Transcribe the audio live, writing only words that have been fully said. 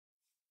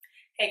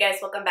Hey guys,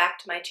 welcome back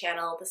to my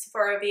channel. The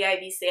Sephora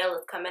Vib sale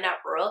is coming up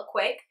real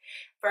quick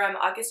from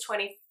August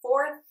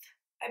 24th,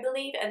 I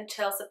believe,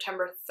 until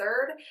September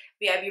 3rd.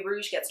 Vib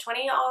Rouge gets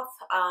 20 off,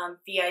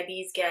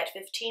 VIBs get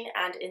 15,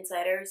 and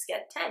Insiders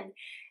get 10.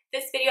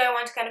 This video I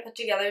want to kind of put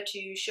together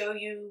to show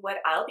you what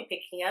I'll be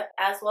picking up,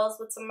 as well as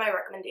what some of my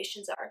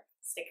recommendations are.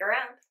 Stick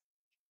around.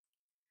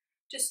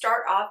 To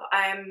start off,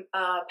 I'm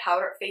a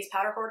face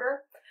powder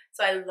hoarder.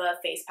 So I love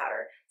face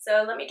powder.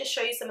 So let me just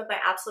show you some of my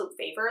absolute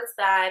favorites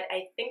that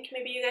I think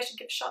maybe you guys should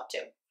give a shot to.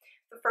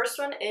 The first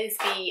one is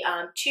the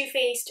Too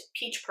Faced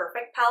Peach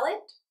Perfect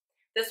palette.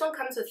 This one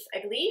comes with,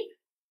 I believe,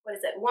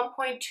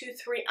 1.23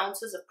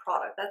 ounces of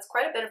product. That's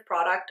quite a bit of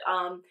product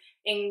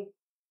in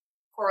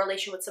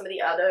correlation with some of the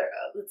other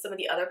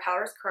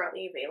powders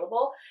currently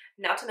available.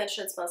 Not to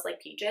mention it smells like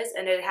peaches,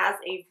 and it has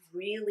a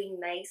really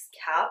nice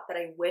cap that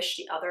I wish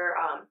the other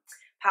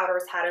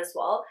powders had as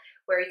well,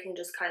 where you can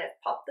just kind of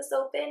pop this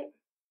open.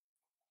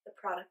 The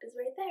product is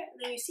right there,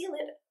 and then you seal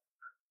it.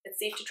 It's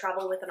safe to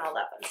travel with and all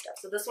that fun stuff.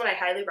 So this one I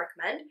highly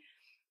recommend.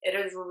 It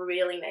is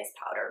really nice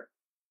powder.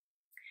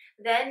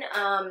 Then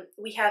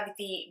we have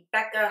the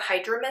Becca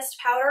Hydro Mist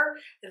powder.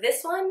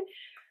 This one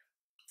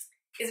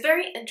is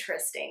very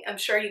interesting. I'm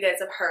sure you guys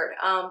have heard.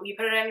 You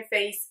put it on your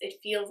face,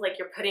 it feels like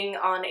you're putting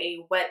on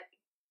a wet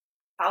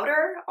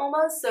powder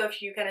almost. So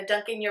if you kind of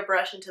dunk in your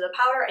brush into the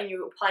powder and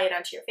you apply it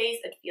onto your face,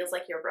 it feels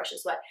like your brush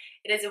is wet.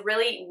 It is a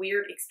really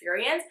weird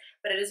experience,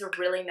 but it is a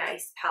really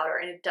nice powder,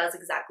 and it does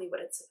exactly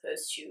what it's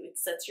supposed to. It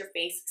sets your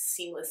face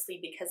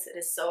seamlessly because it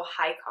is so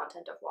high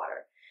content of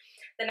water.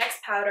 The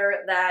next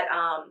powder that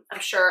I'm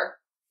sure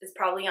is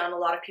probably on a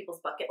lot of people's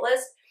bucket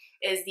list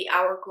is the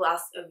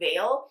Hourglass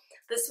Veil.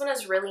 This one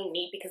is really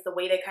neat because the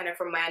way they kind of,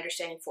 from my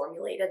understanding,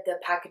 formulated the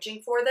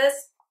packaging for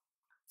this,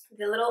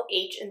 the little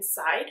H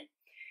inside,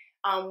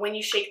 when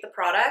you shake the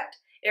product,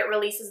 it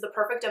releases the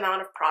perfect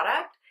amount of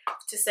product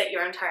to set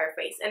your entire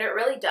face. And it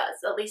really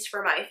does. At least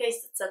for my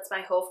face, it sets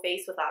my whole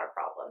face without a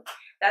problem.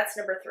 That's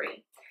number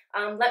 3.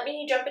 Let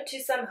me jump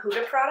into some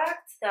Huda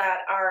products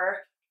that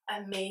are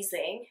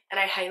amazing, and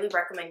I highly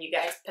recommend you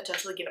guys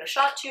potentially give it a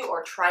shot to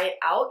or try it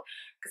out,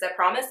 because I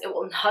promise it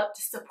will not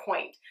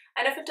disappoint.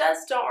 And if it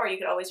does, don't worry, you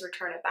can always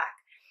return it back.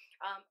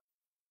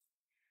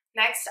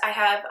 Next, I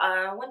have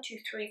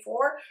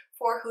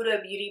 4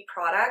 Huda Beauty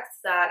products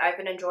that I've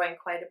been enjoying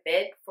quite a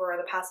bit for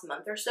the past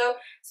month or so.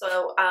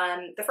 So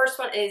the first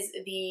one is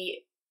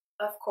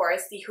of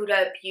course, the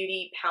Huda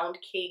Beauty Pound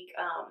Cake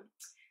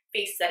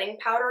face setting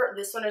powder.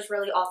 This one is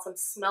really awesome,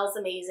 smells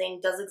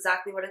amazing, does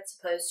exactly what it's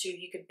supposed to.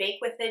 You could bake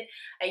with it.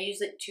 I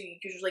use it to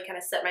usually kind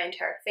of set my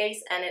entire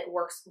face, and it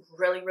works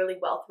really, really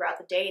well throughout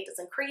the day. It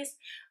doesn't crease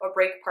or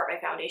break apart my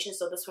foundation,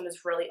 so this one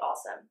is really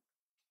awesome.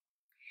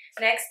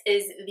 Next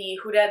is the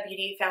Huda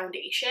Beauty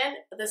Foundation.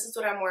 This is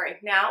what I'm wearing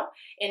now,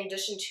 in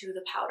addition to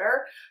the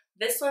powder.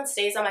 This one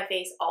stays on my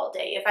face all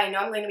day. If I know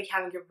I'm going to be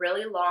having a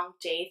really long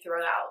day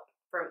throughout,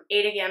 from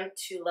 8 a.m.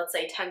 to, let's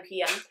say, 10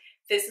 p.m.,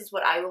 this is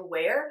what I will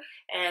wear,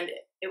 and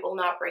it will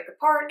not break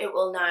apart, it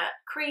will not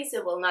crease,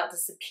 it will not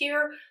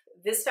disappear.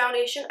 This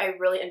foundation I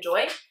really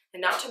enjoy,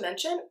 and not to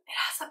mention, it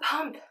has a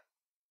pump.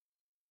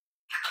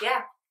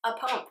 Yeah, a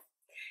pump.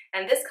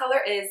 And this color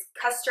is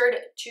Custard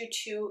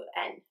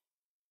 220N.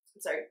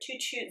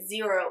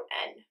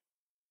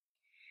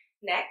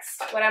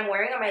 Next, what I'm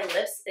wearing on my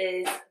lips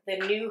is the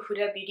new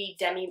Huda Beauty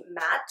Demi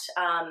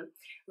Matte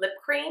lip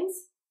creams.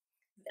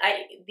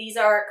 These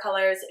are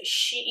colors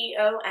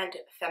CEO and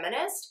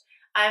Feminist.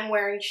 I'm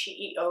wearing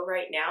CEO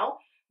right now.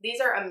 These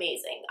are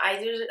amazing. I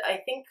did,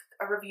 I think,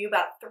 a review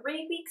about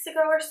 3 weeks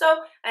ago or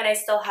so, and I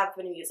still have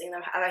been using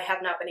them. I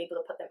have not been able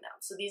to put them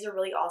down. So these are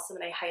really awesome,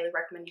 and I highly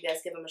recommend you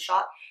guys give them a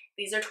shot.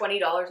 These are $20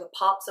 a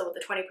pop, so with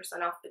the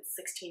 20% off, it's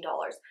 $16.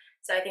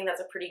 So I think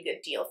that's a pretty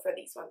good deal for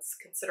these ones,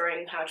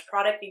 considering how much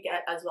product you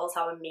get, as well as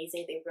how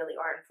amazing they really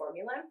are in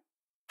formula.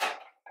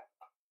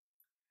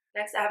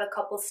 Next, I have a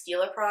couple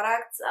Steeler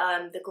products,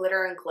 the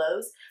Glitter and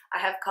Glows. I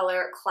have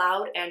color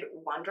Cloud and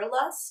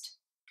Wanderlust.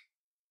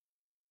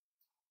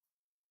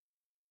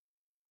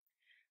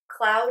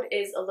 Cloud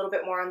is a little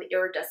bit more on the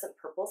iridescent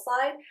purple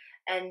side,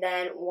 and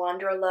then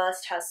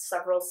Wanderlust has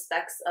several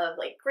specks of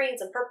like greens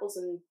and purples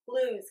and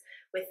blues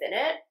within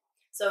it.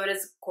 So it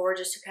is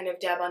gorgeous to kind of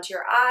dab onto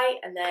your eye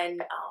and then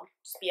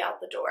just be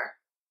out the door.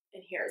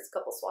 And here's a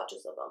couple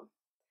swatches of them.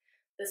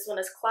 This one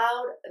is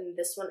Cloud, and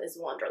this one is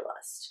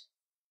Wanderlust.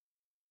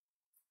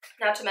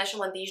 Not to mention,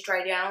 when these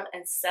dry down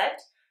and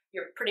set,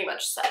 you're pretty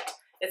much set.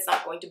 It's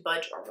not going to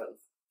budge or move.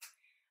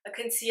 A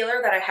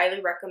concealer that I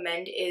highly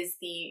recommend is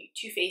the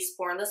Too Faced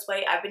Born This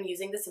Way. I've been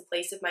using this in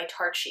place of my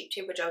Tarte Shape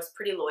Tape, which I was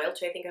pretty loyal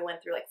to. I think I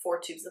went through like 4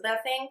 tubes of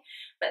that thing.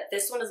 But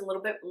this one is a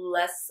little bit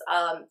less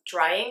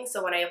drying,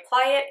 so when I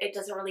apply it, it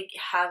doesn't really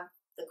have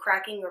the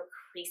cracking or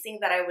creasing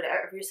that I would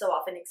every so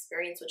often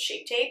experience with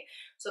Shape Tape.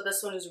 So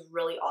this one is a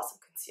really awesome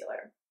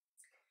concealer.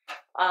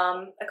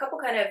 A couple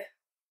kind of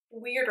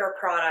weirder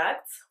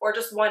products, or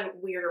just one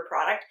weirder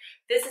product.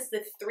 This is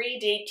the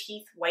 3-Day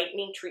Teeth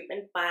Whitening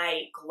Treatment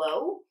by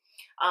Glow.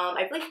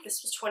 I believe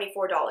this was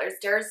 $24.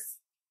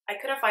 I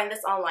couldn't find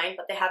this online,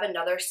 but they have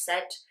another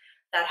set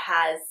that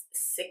has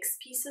 6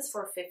 pieces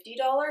for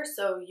 $50,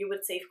 so you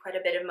would save quite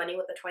a bit of money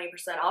with the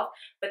 20% off,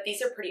 but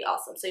these are pretty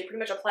awesome. So you pretty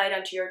much apply it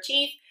onto your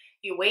teeth,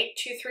 you wait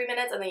 2-3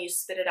 minutes, and then you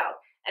spit it out.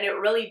 And it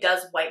really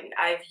does whiten.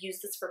 I've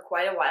used this for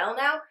quite a while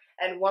now,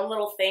 and one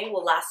little thing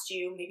will last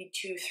you maybe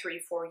 2, 3,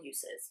 4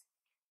 uses.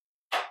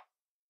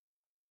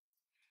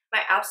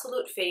 My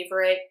absolute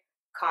favorite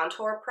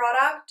contour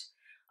product,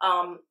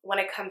 when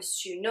it comes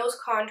to nose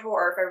contour,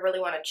 or if I really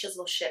want to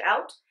chisel shit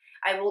out,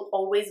 I will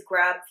always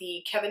grab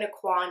the Kevyn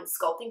Aucoin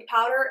Sculpting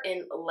Powder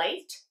in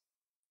Light.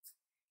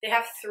 They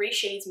have 3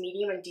 shades,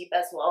 medium and deep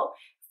as well.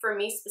 For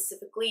me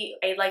specifically,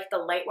 I like the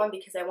light one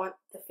because I want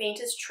the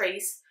faintest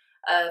trace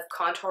of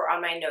contour on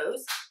my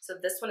nose. So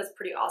this one is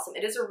pretty awesome.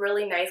 It is a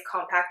really nice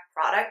compact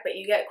product, but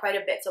you get quite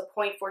a bit, so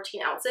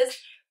 0.14 ounces.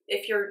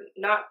 If you're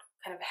not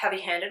kind of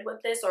heavy-handed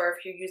with this, or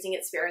if you're using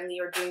it sparingly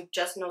or doing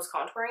just nose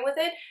contouring with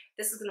it,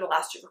 this is going to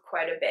last you for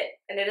quite a bit.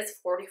 And it is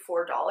 $44,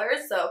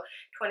 so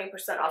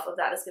 20% off of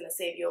that is going to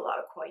save you a lot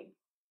of coin.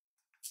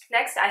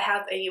 Next, I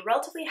have a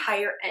relatively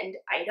higher end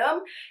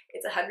item.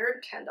 It's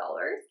 $110,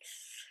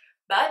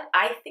 but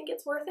I think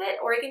it's worth it,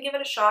 or you can give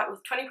it a shot.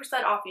 With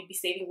 20% off, you'd be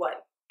saving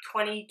what,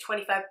 20,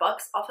 25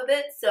 bucks off of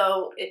it,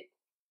 so it's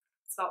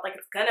not like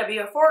it's gonna be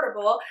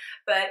affordable,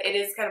 but it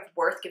is kind of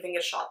worth giving it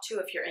a shot too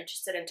if you're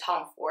interested in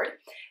Tom Ford.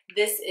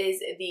 This is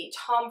the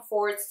Tom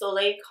Ford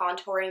Soleil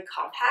Contouring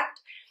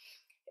Compact.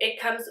 It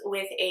comes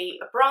with a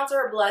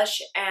bronzer, a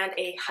blush, and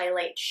a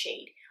highlight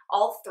shade.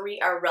 All 3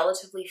 are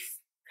relatively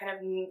kind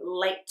of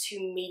light to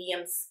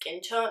medium skin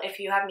tone. If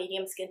you have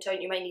medium skin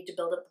tone, you might need to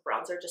build up the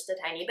bronzer just a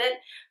tiny bit,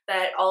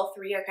 but all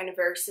 3 are kind of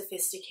very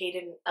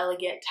sophisticated and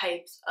elegant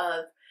types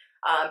of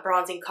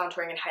bronzing,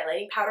 contouring, and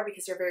highlighting powder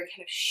because they're very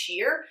kind of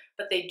sheer,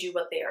 but they do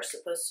what they are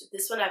supposed to.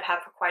 This one I've had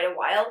for quite a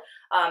while,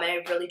 and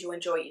I really do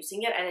enjoy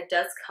using it, and it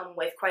does come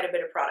with quite a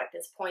bit of product.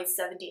 It's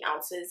 0.70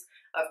 ounces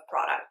of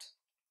product.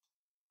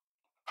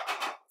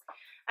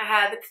 I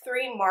have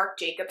 3 Marc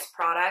Jacobs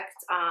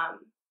products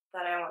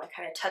that I want to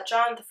kind of touch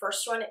on. The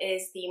first one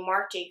is the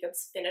Marc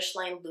Jacobs Finish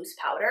Line Loose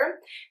Powder.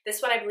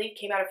 This one I believe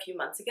came out a few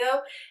months ago,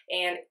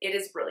 and it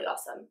is really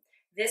awesome.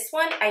 This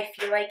one I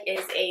feel like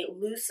is a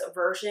loose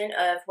version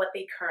of what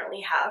they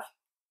currently have,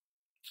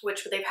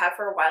 which they've had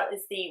for a while,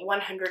 is the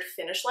 100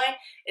 Finish Line.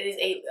 It is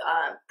a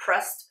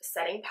pressed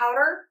setting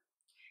powder.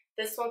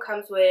 This one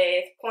comes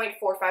with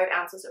 0.45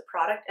 ounces of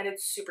product, and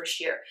it's super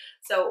sheer.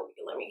 So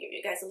let me give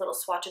you guys a little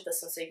swatch of this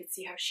one so you can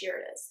see how sheer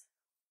it is.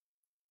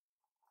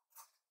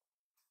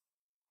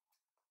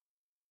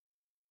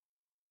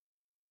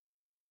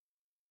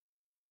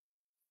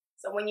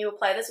 So when you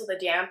apply this with a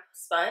damp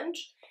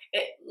sponge,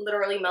 it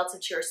literally melts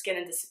into your skin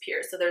and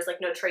disappears. So there's like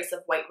no trace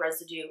of white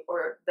residue,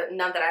 or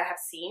none that I have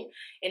seen.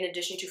 In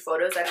addition to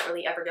photos, I don't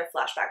really ever get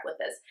flashback with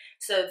this.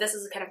 So this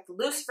is a kind of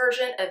loose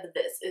version of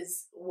this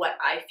is what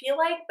I feel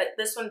like, but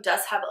this one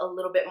does have a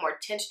little bit more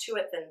tint to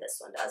it than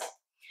this one does.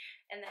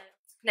 And then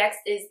next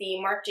is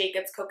the Marc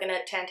Jacobs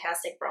Coconut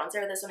Tantastic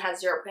Bronzer. This one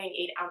has 0.8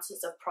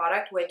 ounces of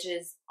product, which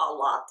is a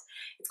lot.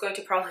 It's going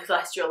to probably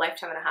last you a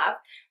lifetime and a half.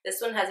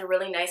 This one has a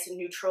really nice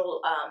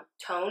neutral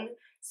tone.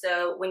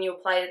 So when you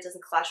apply it, it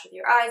doesn't clash with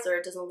your eyes, or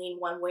it doesn't lean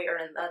one way or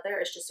another.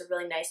 It's just a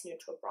really nice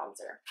neutral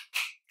bronzer.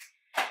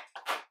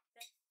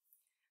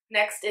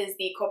 Next is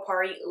the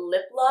Kopari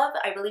Lip Love.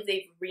 I believe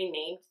they've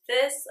renamed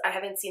this. I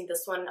haven't seen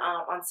this one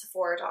on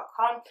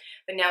Sephora.com,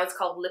 but now it's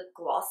called Lip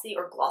Glossy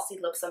or Glossy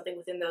Lip, something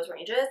within those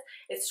ranges.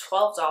 It's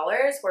 $12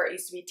 where it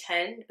used to be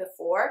 $10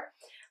 before.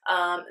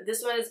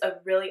 This one is a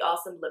really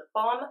awesome lip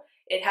balm.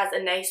 It has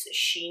a nice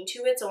sheen to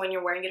it, so when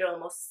you're wearing it, it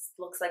almost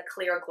looks like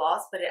clear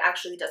gloss, but it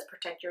actually does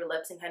protect your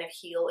lips and kind of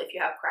heal if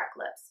you have cracked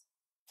lips.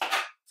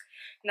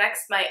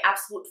 Next, my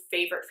absolute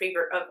favorite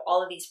of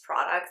all of these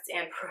products,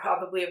 and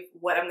probably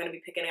what I'm going to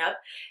be picking up,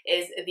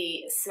 is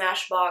the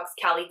Smashbox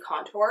Cali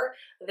Contour.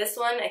 This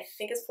one I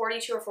think is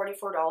 $42 or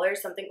 $44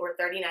 something, or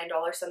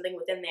 $39 something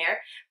within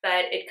there,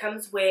 but it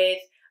comes with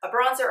a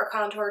bronzer, a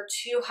contour,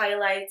 2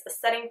 highlights, a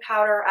setting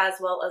powder, as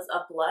well as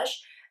a blush,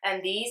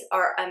 and these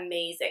are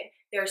amazing.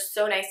 They're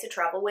so nice to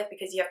travel with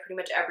because you have pretty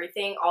much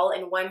everything all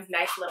in one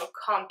nice little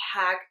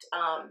compact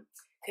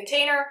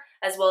container,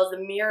 as well as the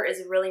mirror is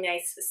a really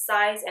nice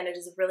size, and it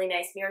is a really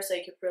nice mirror, so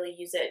you could really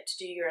use it to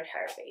do your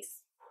entire face.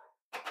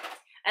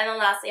 And then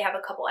lastly, I have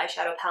a couple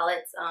eyeshadow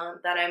palettes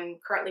that I'm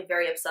currently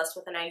very obsessed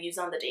with and I use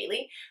on the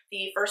daily.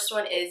 The first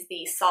one is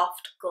the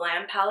Soft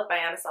Glam palette by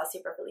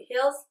Anastasia Beverly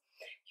Hills.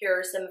 Here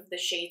are some of the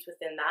shades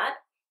within that.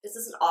 This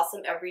is an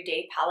awesome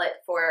everyday palette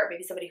for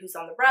maybe somebody who's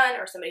on the run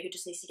or somebody who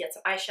just needs to get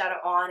some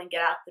eyeshadow on and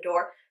get out the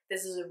door.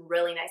 This is a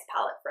really nice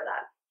palette for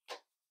that.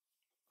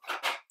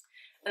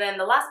 And then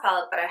the last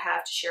palette that I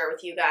have to share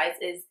with you guys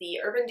is the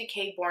Urban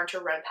Decay Born to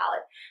Run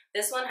palette.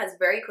 This one has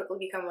very quickly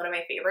become one of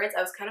my favorites.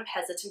 I was kind of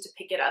hesitant to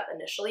pick it up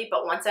initially,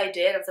 but once I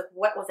did, I was like,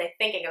 what was I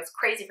thinking? I was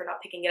crazy for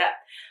not picking it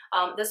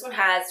up. This one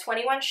has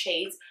 21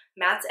 shades,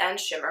 mattes and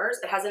shimmers.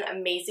 It has an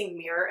amazing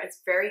mirror.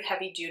 It's very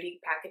heavy duty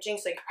packaging,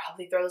 so you could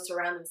probably throw this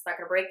around and it's not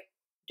going to break.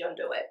 Don't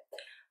do it.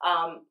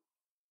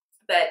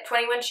 But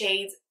 21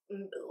 shades,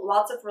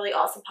 lots of really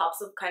awesome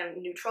pops of kind of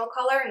neutral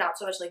color, not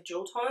so much like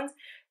jewel tones,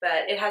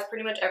 but it has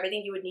pretty much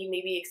everything you would need,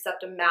 maybe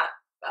except a matte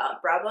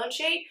brow bone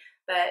shade.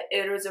 But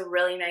it was a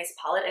really nice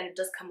palette, and it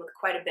does come with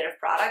quite a bit of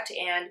product,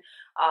 and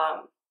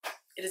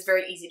it is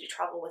very easy to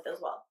travel with as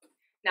well.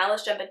 Now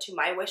let's jump into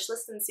my wish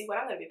list and see what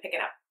I'm going to be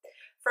picking up.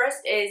 First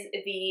is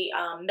the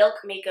Milk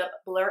Makeup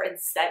Blur and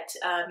Set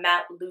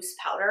Matte Loose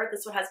Powder.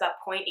 This one has about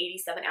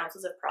 0.87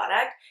 ounces of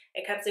product.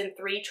 It comes in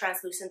 3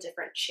 translucent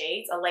different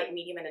shades, a light,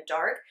 medium, and a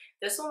dark.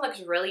 This one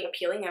looks really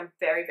appealing. I'm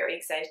very, very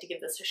excited to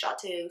give this a shot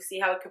to see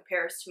how it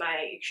compares to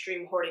my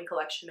extreme hoarding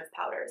collection of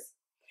powders.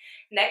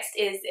 Next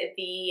is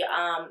the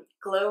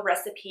Glow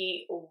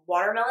Recipe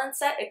Watermelon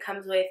Set. It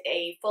comes with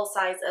a full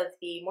size of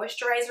the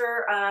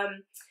moisturizer,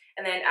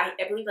 and then I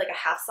believe like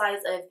a half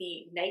size of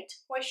the night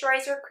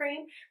moisturizer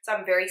cream. So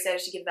I'm very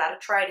excited to give that a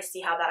try to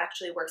see how that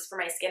actually works for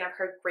my skin. I've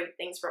heard great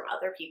things from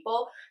other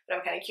people, but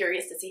I'm kind of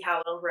curious to see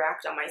how it'll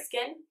react on my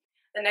skin.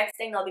 The next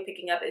thing I'll be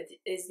picking up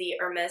is the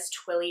Hermes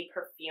Twilly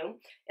perfume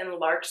in the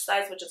large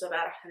size, which is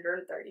about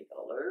 $130.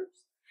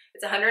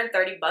 It's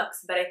 $130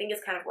 bucks, but I think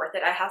it's kind of worth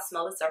it. I have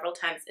smelled it several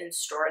times in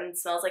store, and it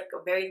smells like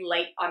a very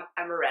light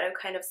amaretto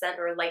kind of scent,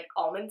 or a light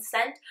almond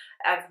scent.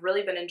 I've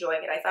really been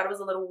enjoying it. I thought it was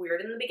a little weird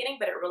in the beginning,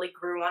 but it really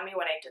grew on me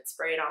when I did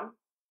spray it on.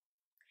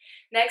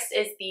 Next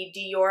is the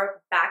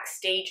Dior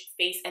Backstage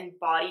Face and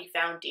Body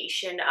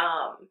Foundation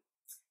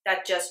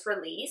that just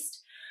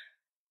released.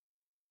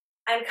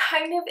 I'm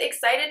kind of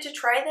excited to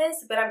try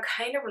this, but I'm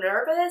kind of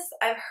nervous.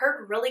 I've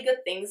heard really good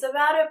things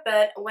about it,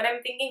 but when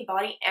I'm thinking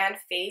body and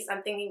face,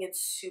 I'm thinking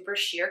it's super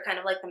sheer, kind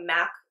of like the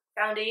MAC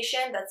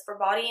foundation that's for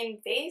body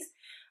and face.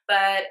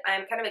 But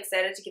I'm kind of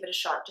excited to give it a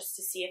shot just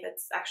to see if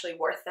it's actually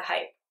worth the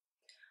hype.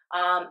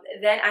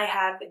 Then I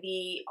have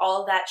the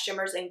All That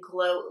Shimmers and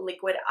Glow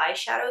Liquid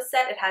Eyeshadow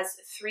Set. It has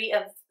 3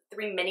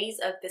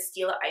 minis of the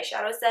Stila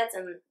eyeshadow sets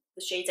and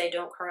the shades I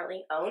don't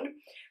currently own.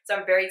 So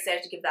I'm very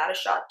excited to give that a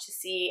shot to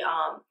see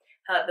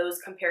how those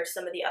compare to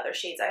some of the other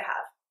shades I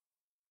have.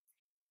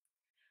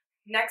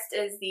 Next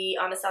is the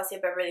Anastasia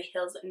Beverly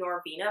Hills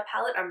Norvina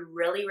palette. I'm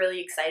really,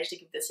 really excited to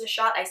give this a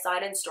shot. I saw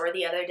it in store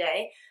the other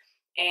day,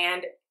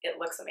 and it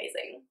looks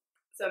amazing.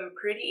 So I'm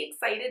pretty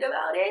excited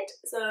about it.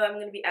 So I'm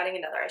going to be adding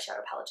another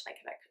eyeshadow palette to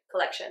my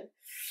collection.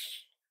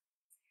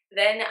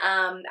 Then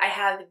I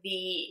have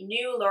the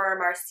new Laura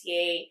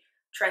Mercier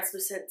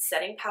Translucent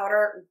Setting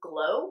Powder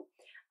Glow.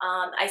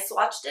 I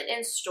swatched it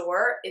in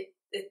store. It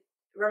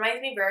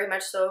reminds me very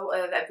much so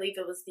of, I believe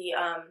it was the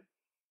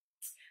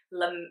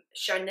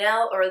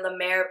Chanel or La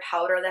Mer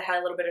powder that had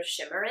a little bit of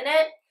shimmer in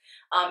it.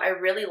 I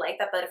really like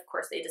that, but of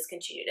course they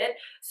discontinued it.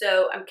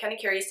 So I'm kind of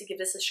curious to give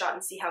this a shot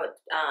and see how it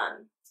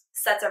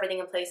sets everything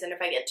in place, and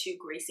if I get too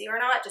greasy or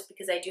not, just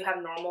because I do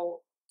have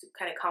normal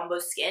kind of combo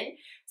skin.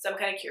 So I'm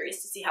kind of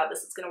curious to see how this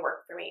is going to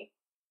work for me.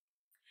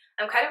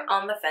 I'm kind of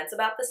on the fence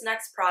about this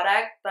next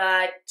product,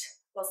 but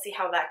we'll see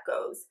how that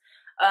goes.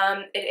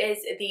 It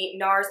is the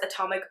NARS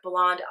Atomic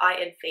Blonde Eye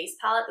and Face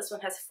Palette. This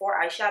one has 4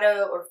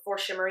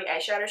 shimmery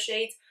eyeshadow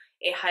shades,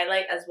 a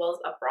highlight, as well as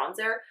a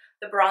bronzer.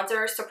 The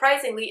bronzer,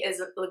 surprisingly,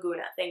 is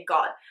Laguna, thank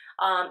God.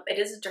 It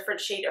is a different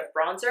shade of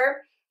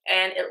bronzer,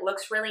 and it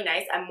looks really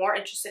nice. I'm more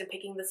interested in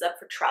picking this up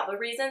for travel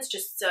reasons,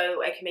 just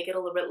so I can make it a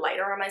little bit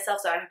lighter on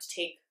myself, so I don't have to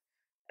take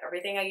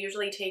everything I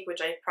usually take,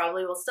 which I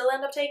probably will still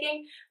end up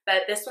taking.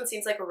 But this one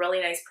seems like a really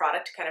nice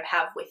product to kind of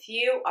have with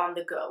you on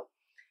the go.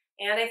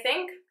 And I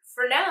think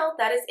for now,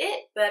 that is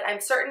it, but I'm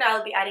certain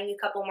I'll be adding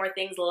a couple more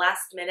things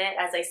last minute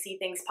as I see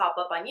things pop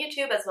up on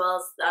YouTube as well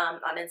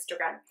as on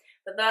Instagram.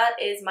 But that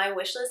is my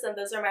wish list, and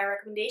those are my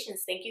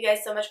recommendations. Thank you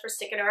guys so much for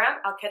sticking around.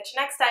 I'll catch you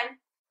next time.